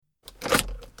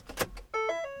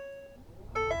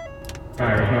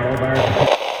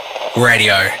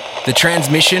Radio. The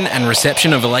transmission and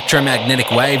reception of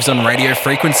electromagnetic waves on radio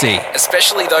frequency,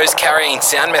 especially those carrying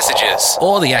sound messages,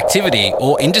 or the activity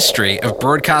or industry of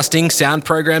broadcasting sound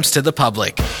programs to the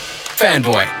public.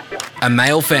 Fanboy. A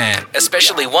male fan,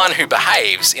 especially one who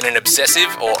behaves in an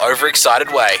obsessive or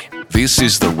overexcited way. This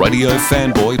is the Radio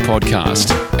Fanboy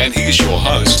Podcast, and here's your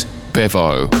host,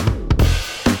 Bevo.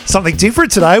 Something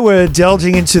different today. We're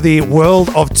delving into the world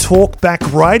of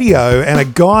Talkback radio and a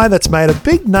guy that's made a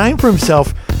big name for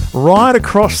himself right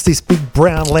across this big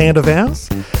brown land of ours.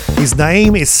 His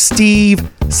name is Steve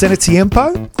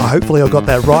Cenatiempo. Hopefully I got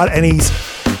that right. And he's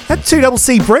at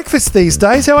 2CC Breakfast these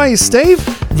days. How are you, Steve?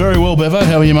 Very well, Bevo.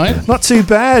 How are you, mate? Not too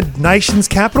bad. Nation's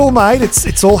capital, mate.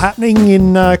 It's all happening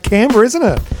in Canberra, isn't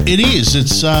it? It is.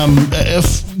 It's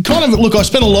look, I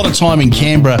spent a lot of time in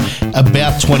Canberra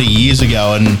about 20 years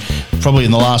ago, and probably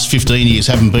in the last 15 years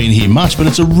haven't been here much, but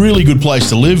it's a really good place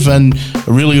to live and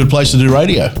a really good place to do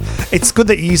radio. It's good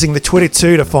that you're using the Twitter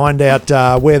too to find out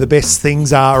where the best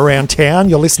things are around town.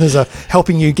 Your listeners are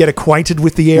helping you get acquainted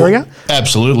with the area. Well,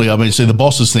 absolutely. I mean, see, the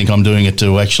bosses think I'm doing it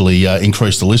to actually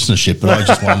increase the listenership, but I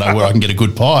just want to know where I can get a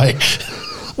good pie.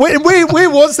 Where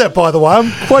was that, by the way?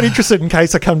 I'm quite interested in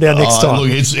case I come down next time. Look,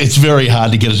 it's very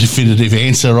hard to get a definitive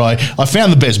answer. I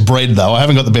found the best bread, though. I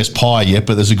haven't got the best pie yet,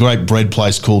 but there's a great bread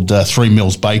place called 3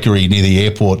 Mills Bakery near the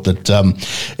airport that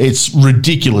it's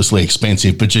ridiculously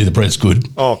expensive, but gee, the bread's good.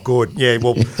 Oh, good. Yeah,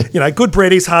 well, good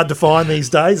bread is hard to find these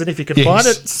days, and if you can find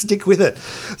it, stick with it.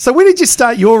 So when did you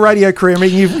start your radio career? I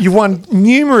mean, you've won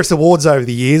numerous awards over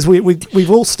the years. We've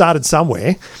all started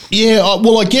somewhere. Yeah,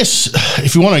 well, I guess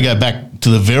if you want to go back to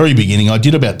the very beginning, I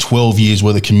did about 12 years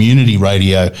worth of community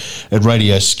radio at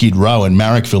Radio Skid Row in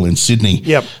Marrickville in Sydney.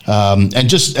 Yep. And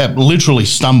just literally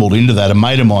stumbled into that. A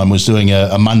mate of mine was doing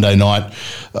a Monday night,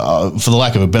 for the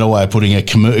lack of a better way of putting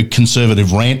it, a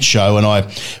conservative rant show, and I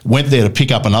went there to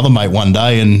pick up another mate one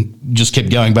day and just kept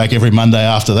going back every Monday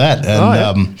after that.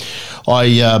 And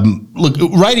look,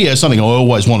 radio is something I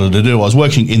always wanted to do. I was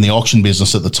working in the auction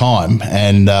business at the time,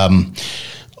 and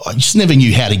I just never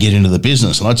knew how to get into the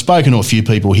business. And I'd spoken to a few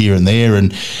people here and there,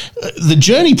 and the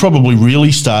journey probably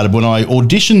really started when I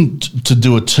auditioned to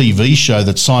do a TV show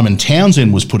that Simon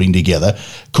Townsend was putting together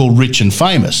called Rich and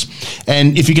Famous.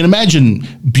 And if you can imagine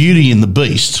Beauty and the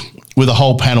Beast with a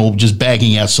whole panel just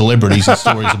bagging out celebrities and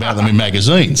stories about them in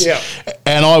magazines. Yeah.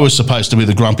 And I was supposed to be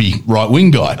the grumpy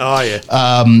right-wing guy. Oh, yeah.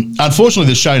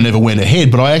 Unfortunately, the show never went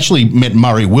ahead, but I actually met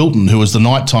Murray Wilton, who was the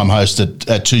nighttime host at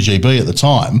 2GB at the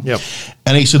time. Yep.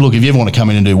 And he said, look, if you ever want to come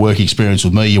in and do work experience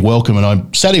with me, you're welcome. And I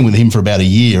sat in with him for about a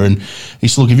year, and he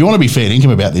said, look, if you want to be fair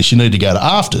income about this, you need to go to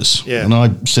AFTRS. Yeah. And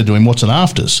I said to him, what's an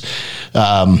AFTRS?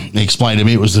 He explained to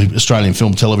me it was the Australian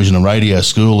Film, Television and Radio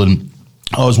School, and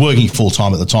I was working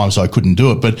full-time at the time, so I couldn't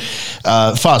do it. But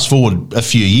fast forward a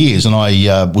few years, and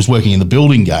I was working in the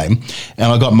building game,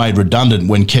 and I got made redundant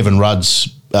when Kevin Rudd's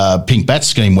Pink Bat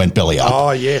scheme went belly up.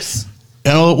 Oh, yes.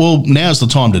 And I thought, well, now's the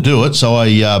time to do it. So I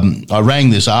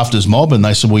rang this AFTRS mob, and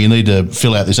they said, well, you need to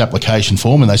fill out this application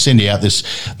form, and they send you out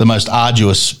the most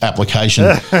arduous application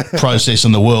process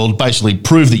in the world. Basically,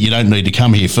 prove that you don't need to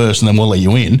come here first, and then we'll let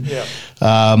you in. Yeah.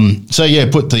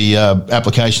 Put the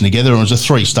application together, and it was a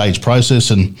 3-stage process,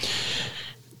 and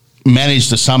managed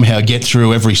to somehow get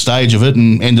through every stage of it,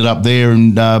 and ended up there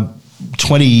in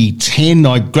 2010.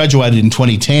 I graduated in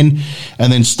 2010,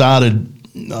 and then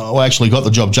I actually got the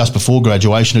job just before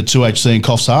graduation at 2HC in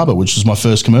Coffs Harbour, which was my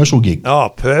first commercial gig. Oh,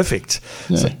 perfect.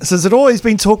 Yeah. So has it always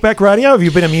been Talkback radio, or have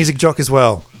you been a music jock as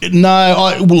well? No,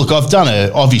 I've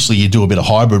done obviously you do a bit of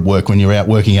hybrid work when you're out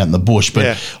working out in the bush, but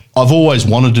yeah. I've always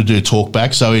wanted to do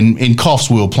Talkback. So in Coffs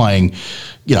we were playing,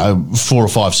 4 or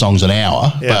 5 songs an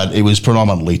hour, but it was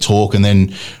predominantly talk. And then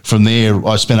from there,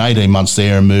 I spent 18 months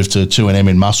there and moved to 2NM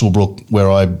in Muswellbrook,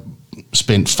 where I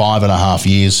spent 5.5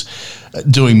 years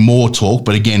doing more talk,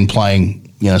 but again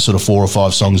playing, sort of 4 or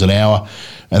 5 songs an hour.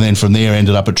 And then from there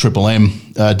ended up at Triple M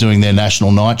doing their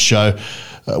national night show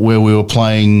where we were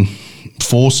playing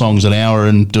 4 songs an hour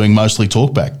and doing mostly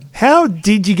talkback. How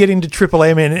did you get into Triple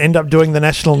M and end up doing the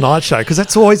national night show? Because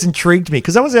that's always intrigued me,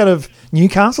 because that was out of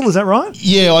Newcastle, is that right?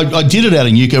 Yeah, I did it out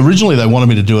of Newcastle. Originally they wanted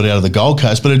me to do it out of the Gold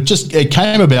Coast, but it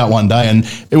came about one day, and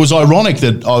it was ironic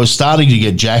that I was starting to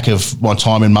get jack of my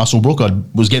time in Muswellbrook. I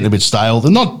was getting a bit stale,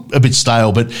 not a bit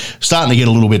stale, but starting to get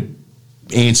a little bit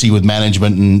antsy with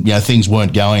management, and things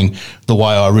weren't going the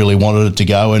way I really wanted it to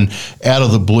go. And out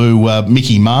of the blue,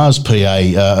 Mickey Ma's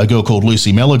PA, a girl called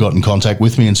Lucy Mellor, got in contact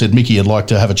with me and said, Mickey, I'd like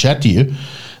to have a chat to you.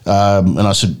 And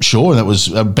I said, sure. And that was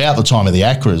about the time of the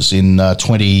ACRAs in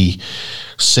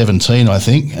 2017, I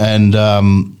think. And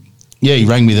Yeah, he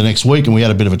rang me the next week and we had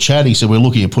a bit of a chat. He said, we're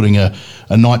looking at putting a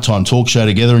nighttime talk show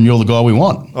together and you're the guy we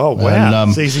want. Oh, wow.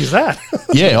 It's easy as that.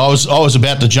 Yeah, I was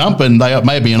about to jump and they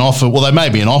made me an offer. Well, they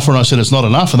made me an offer and I said it's not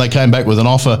enough. And they came back with an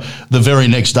offer the very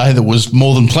next day that was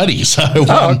more than plenty. So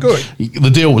good.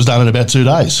 The deal was done in about 2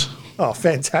 days. Oh,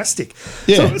 fantastic.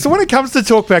 Yeah. So when it comes to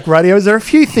Talkback Radio, is there a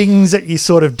few things that you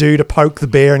sort of do to poke the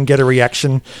bear and get a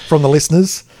reaction from the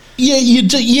listeners? Yeah, you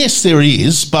do. Yes, there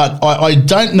is, but I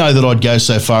don't know that I'd go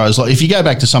so far as, like, if you go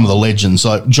back to some of the legends,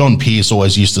 like John Pearce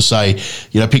always used to say,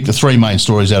 pick the 3 main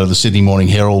stories out of the Sydney Morning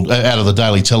Herald, out of the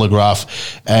Daily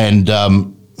Telegraph, and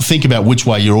think about which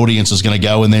way your audience is going to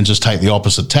go and then just take the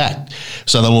opposite tack.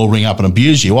 So they'll all ring up and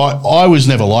abuse you. I was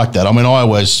never like that. I mean, I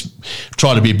always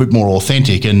try to be a bit more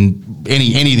authentic, and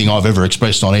anything I've ever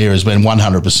expressed on air has been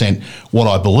 100% what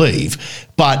I believe.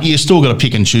 But you still got to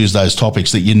pick and choose those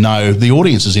topics that the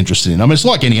audience is interested in. I mean, it's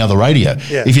like any other radio.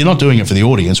 Yeah. If you're not doing it for the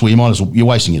audience, well, you're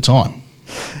wasting your time.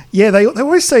 Yeah, they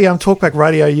always say Talkback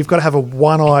Radio, you've got to have a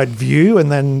one-eyed view,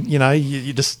 and then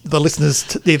you just the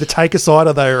listeners either take a side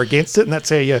or they're against it, and that's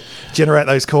how you generate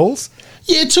those calls.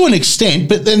 Yeah, to an extent,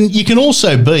 but then you can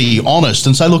also be honest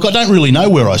and say, look, I don't really know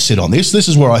where I sit on this. This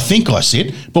is where I think I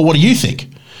sit, but what do you think?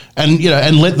 And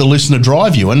and let the listener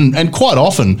drive you. And quite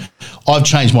often, I've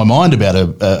changed my mind about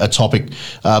a topic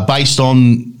based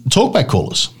on Talkback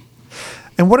callers.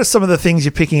 And what are some of the things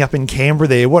you're picking up in Canberra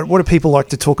there? What do people like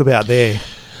to talk about there?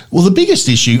 Well, the biggest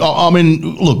issue, I mean,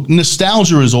 look,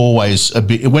 nostalgia is always a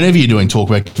bit, whenever you're doing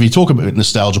Talkback, if you talk about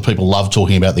nostalgia, people love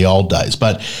talking about the old days.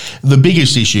 But the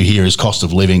biggest issue here is cost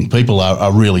of living. People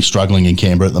are really struggling in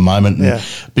Canberra at the moment. And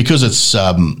because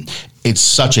it's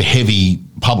such a heavy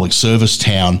public service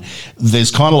town,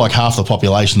 there's kind of like half the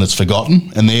population that's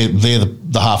forgotten, and they're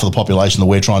the half of the population that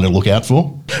we're trying to look out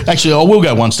for. Actually, I will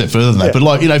go one step further than that.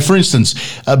 But for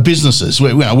instance, businesses,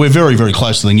 we're very, very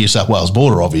close to the New South Wales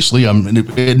border, obviously.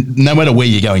 No matter where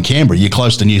you go in Canberra, you're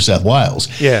close to New South Wales.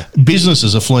 Yeah.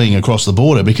 Businesses are fleeing across the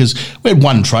border because we had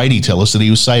one tradie tell us that he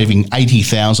was saving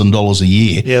 $80,000 a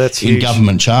year in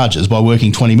government charges by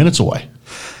working 20 minutes away.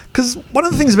 Because one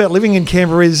of the things about living in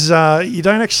Canberra is you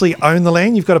don't actually own the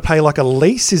land. You've got to pay like a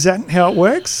lease. Is that how it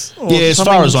works? Or as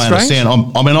far as I understand,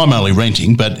 I'm only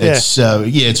renting, but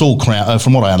it's all Crown.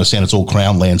 From what I understand, it's all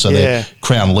Crown land, so they're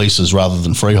Crown leases rather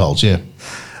than freeholds. Yeah.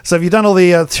 So have you done all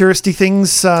the touristy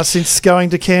things since going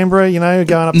to Canberra,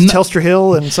 going up to Telstra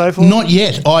Hill and so forth? Not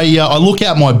yet. I look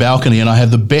out my balcony and I have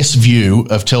the best view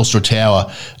of Telstra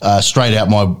Tower straight out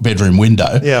my bedroom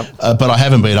window. Yeah. But I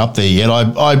haven't been up there yet.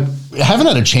 I haven't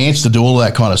had a chance to do all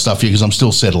that kind of stuff here because I'm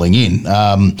still settling in.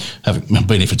 Haven't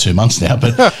been here for 2 months now.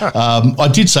 But I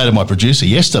did say to my producer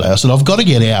yesterday, I said, I've got to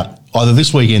get out either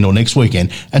this weekend or next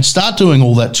weekend and start doing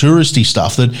all that touristy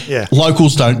stuff that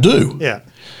locals don't do. Yeah.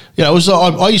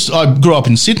 I grew up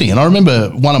in Sydney, and I remember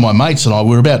one of my mates and I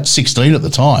were about 16 at the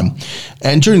time,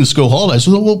 and during the school holidays,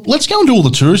 we thought, well, let's go and do all the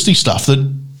touristy stuff that,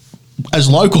 as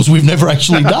locals, we've never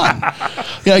actually done.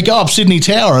 Go up Sydney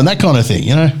Tower and that kind of thing,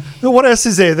 Well, what else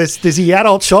is there? There's the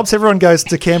adult shops. Everyone goes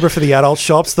to Canberra for the adult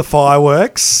shops, the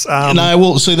fireworks.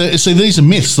 See, these are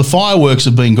myths. The fireworks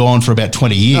have been gone for about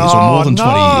 20 years or more than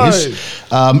 20 years.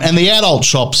 And the adult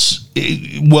shops,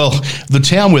 the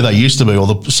town where they used to be, or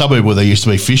the suburb where they used to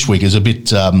be, Fishwick, is a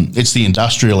bit, it's the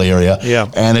industrial area. Yeah.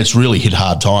 And it's really hit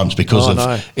hard times because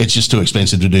it's just too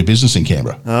expensive to do business in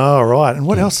Canberra. Oh, right. And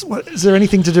what else? Is there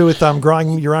anything to do with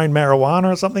growing your own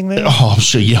marijuana or something there? Oh,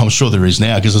 I'm sure there is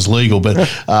now because it's legal. But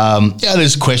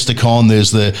there's Questacon,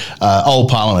 there's the Old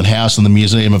Parliament House and the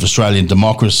Museum of Australian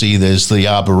Democracy, there's the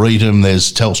Arboretum,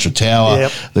 there's Telstra Tower,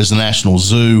 there's the National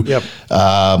Zoo.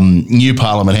 New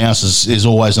Parliament House is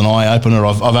always an eye-opener.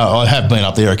 I have been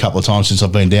up there a couple of times since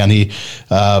I've been down here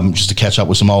just to catch up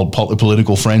with some old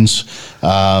political friends.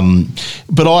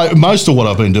 But most of what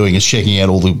I've been doing is checking out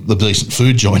all the decent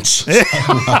food joints.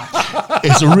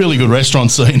 It's a really good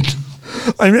restaurant scene.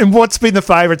 And what's been the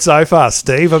favourite so far,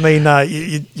 Steve? I mean,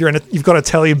 you've got an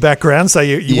Italian background, so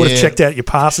you would have checked out your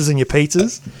pastas and your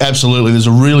pizzas. Absolutely. There's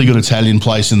a really good Italian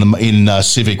place in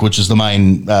Civic, which is the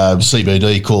main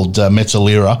CBD, called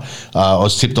Mezzalira. I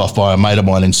was tipped off by a mate of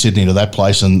mine in Sydney to that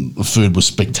place, and the food was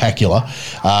spectacular.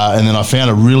 And then I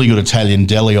found a really good Italian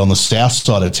deli on the south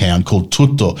side of town called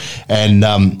Tutto, and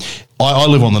I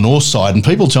live on the north side, and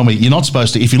people tell me you're not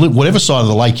supposed to, if you live whatever side of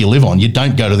the lake you live on, you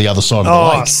don't go to the other side of the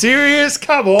lake. Oh, serious?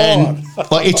 Come on. And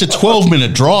it's a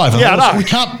 12-minute drive.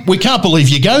 And we can't believe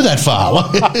you go that far.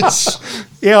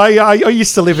 I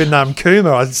used to live in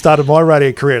Cooma. I started my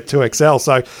radio career at 2XL,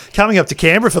 so coming up to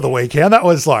Canberra for the weekend, that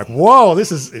was like, whoa,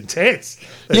 this is intense.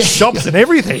 There's shops and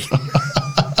everything.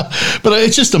 But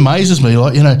it just amazes me,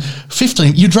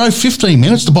 15. You drove 15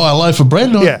 minutes to buy a loaf of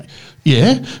bread.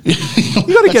 Yeah.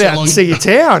 You got to get out and see your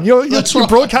town. You're right.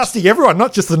 broadcasting everyone,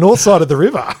 not just the north side of the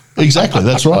river. Exactly,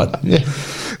 that's right. Yeah.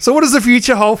 So what does the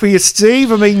future hold for you,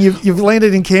 Steve? I mean, you've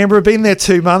landed in Canberra, been there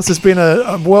 2 months. There's been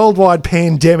a worldwide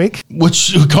pandemic.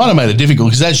 Which kind of made it difficult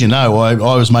because, as you know, I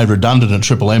was made redundant at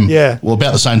Triple M. Yeah. Well,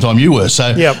 about the same time you were.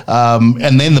 So, Yep.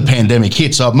 And then the pandemic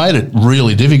hit, so it made it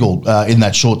really difficult in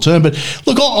that short term. But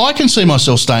look, I can see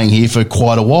myself staying here for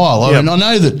quite a while. I Yep. mean, I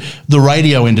know that the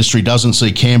radio industry doesn't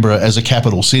see Canberra as a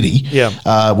capital city. Yep.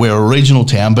 We're a regional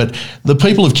town, but the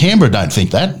people of Canberra don't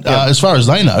think that. As far as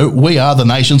they know, we are the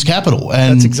nation's capital.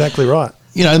 And That's exactly right.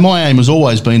 you know, my aim has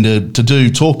always been to do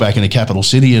Talkback in a capital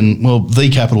city, and, well, the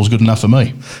capital is good enough for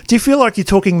me. Do you feel like you're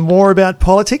talking more about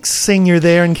politics, seeing you're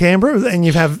there in Canberra, and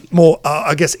you have more,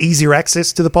 I guess, easier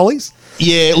access to the pollies?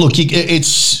 Yeah, look,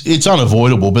 it's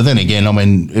unavoidable, but then again, I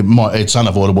mean, it's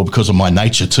unavoidable because of my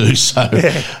nature too. So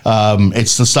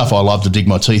it's the stuff I love to dig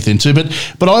my teeth into.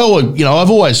 But I always, you know, I've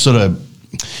always sort of.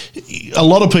 A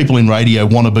lot of people in radio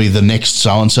want to be the next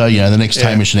so-and-so, you know, the next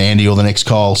Hamish and Andy or the next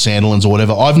Kyle Sandilands or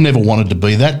whatever. I've never wanted to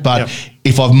be that, but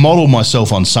if I've modelled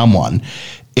myself on someone,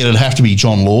 it'd have to be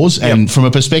John Laws. And from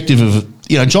a perspective of,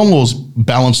 you know, John Laws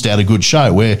balanced out a good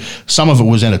show where some of it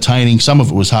was entertaining, some of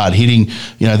it was hard-hitting.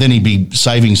 You know, then he'd be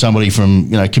saving somebody from,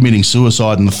 you know, committing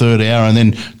suicide in the third hour and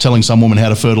then telling some woman how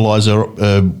to fertilise her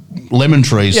lemon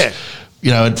trees. Yeah. You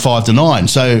know, at 5 to 9.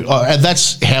 So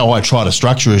that's how I try to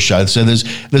structure a show. So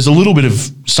there's a little bit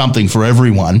of something for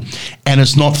everyone, and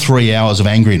it's not 3 hours of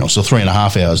angriness or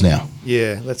 3.5 hours now.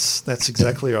 Yeah, that's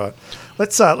exactly right.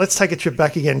 Let's take a trip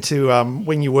back again to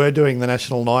when you were doing the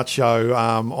National Night Show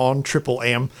on Triple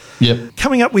M. Yep.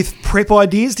 Coming up with prep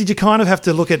ideas, did you kind of have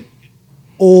to look at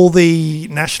all the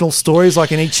national stories,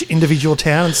 like in each individual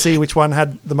town, and see which one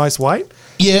had the most weight?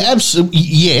 Yeah, absolutely.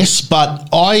 Yes, but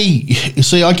I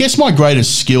guess my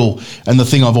greatest skill and the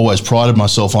thing I've always prided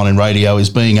myself on in radio is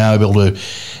being able to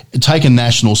take a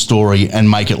national story and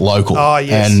make it local. Oh,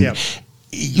 yes,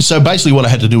 and so basically what I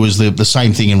had to do was the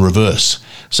same thing in reverse.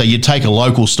 So you take a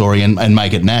local story and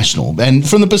make it national. And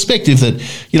from the perspective that,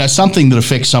 you know, something that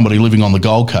affects somebody living on the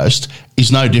Gold Coast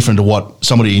is no different to what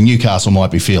somebody in Newcastle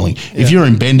might be feeling. Yeah. If you're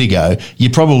in Bendigo,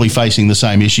 you're probably facing the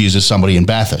same issues as somebody in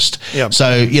Bathurst. Yep.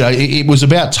 So, you know, it was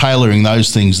about tailoring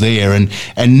those things there and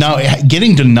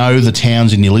getting to know the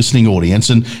towns in your listening audience.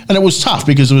 And it was tough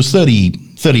because there was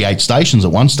 38 stations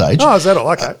at one stage. Oh, is that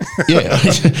all? Okay. Yeah.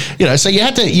 You know, so you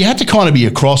had to kind of be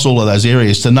across all of those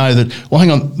areas to know that, well,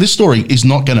 hang on, this story is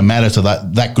not going to matter to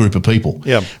that group of people.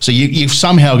 Yeah. So you've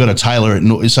somehow got to tailor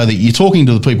it so that you're talking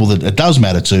to the people that it does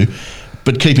matter to,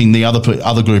 but keeping the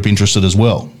other group interested as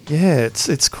well. Yeah,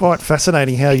 it's quite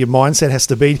fascinating how your mindset has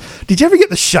to be. Did you ever get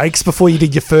the shakes before you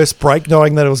did your first break,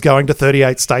 knowing that it was going to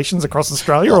 38 stations across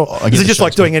Australia, or is it just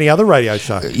like doing any other radio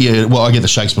show? Yeah, well, I get the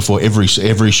shakes before every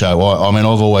show. I mean,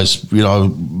 I've always, you know,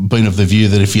 been of the view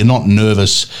that if you're not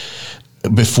nervous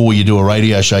before you do a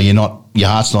radio show, your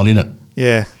heart's not in it.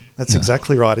 Yeah, that's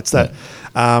exactly right. It's that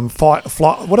fight,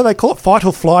 flight. What do they call it? Fight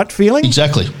or flight feeling.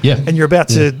 Exactly. Yeah. And you're about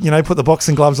to, you know, put the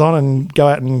boxing gloves on and go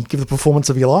out and give the performance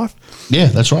of your life. Yeah,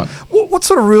 that's right. What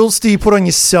sort of rules do you put on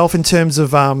yourself in terms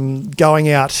of going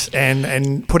out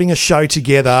and putting a show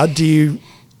together? Do you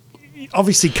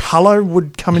obviously colour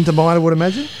would come into mind, I would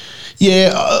imagine?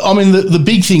 Yeah, I mean,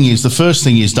 the first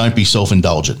thing is don't be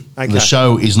self-indulgent. Okay. The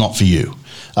show is not for you.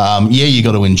 You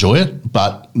got to enjoy it,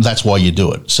 but that's why you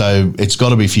do it. So it's got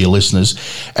to be for your listeners.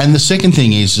 And the second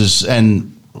thing is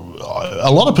and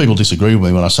a lot of people disagree with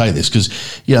me when I say this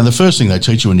because, you know, the first thing they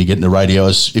teach you when you get into radio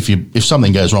is if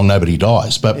something goes wrong, nobody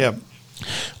dies. But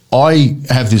I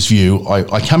have this view.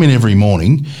 I come in every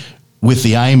morning with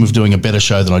the aim of doing a better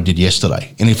show than I did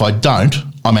yesterday. And if I don't,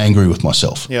 I'm angry with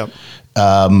myself. Yeah.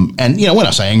 And, you know, when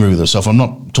I say angry with myself, I'm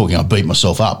not talking I beat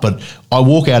myself up, but I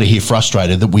walk out of here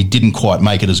frustrated that we didn't quite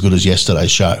make it as good as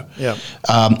yesterday's show. Yeah.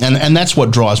 And that's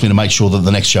what drives me to make sure that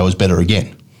the next show is better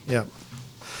again. Yeah.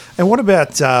 And what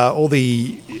about all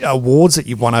the awards that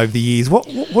you've won over the years? What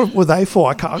were they for?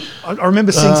 I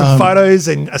remember seeing some photos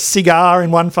and a cigar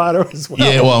in one photo as well.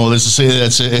 Yeah, well,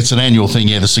 it's an annual thing.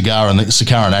 Yeah, the cigar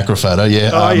and Acra photo.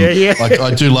 Yeah.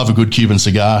 I do love a good Cuban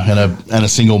cigar and a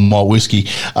single malt whiskey.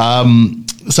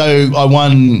 So I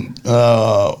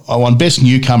won Best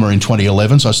Newcomer in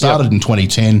 2011. So I started in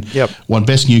 2010. Yep. Won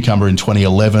Best Newcomer in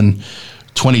 2011.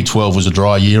 2012 was a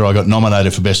dry year. I got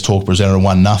nominated for Best Talk Presenter and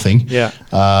won nothing. Yeah.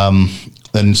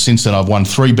 Then since then, I've won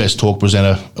 3 Best Talk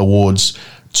Presenter awards,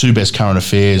 2 Best Current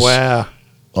Affairs. Wow.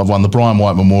 I've won the Brian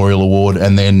White Memorial Award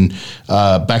and then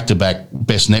back-to-back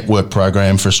Best Network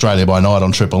Program for Australia by Night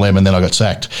on Triple M, and then I got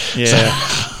sacked. Yeah.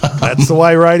 That's the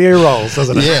way radio rolls,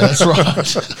 doesn't it? Yeah, that's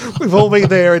right. We've all been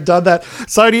there and done that.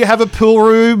 So do you have a pool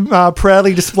room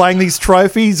proudly displaying these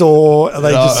trophies, or are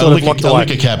they just sort of locked away? A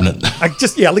liquor cabinet.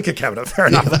 Liquor cabinet. Fair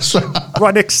enough. That's right.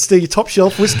 Right next to your top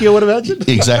shelf whiskey, I would imagine.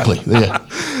 Exactly, yeah.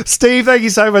 Steve, thank you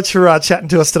so much for chatting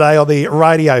to us today on the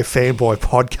Radio Fanboy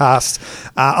podcast.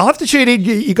 I'll have to tune in.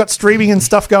 You got streaming and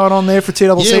stuff going on there for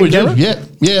 2CC? Yeah, we do.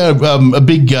 Yeah. A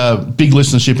big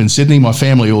listenership in Sydney. My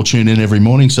family all tune in every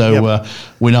morning, so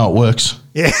we know it works.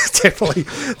 Yeah, definitely.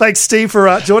 Thanks, Steve,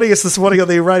 for joining us this morning on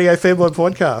the Radio Fanboy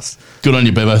podcast. Good on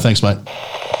you, Bevo. Thanks, mate.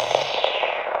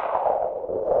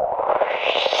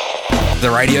 The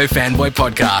Radio Fanboy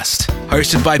Podcast,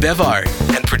 hosted by Bevo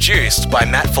and produced by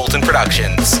Matt Fulton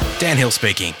Productions. Dan Hill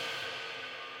speaking.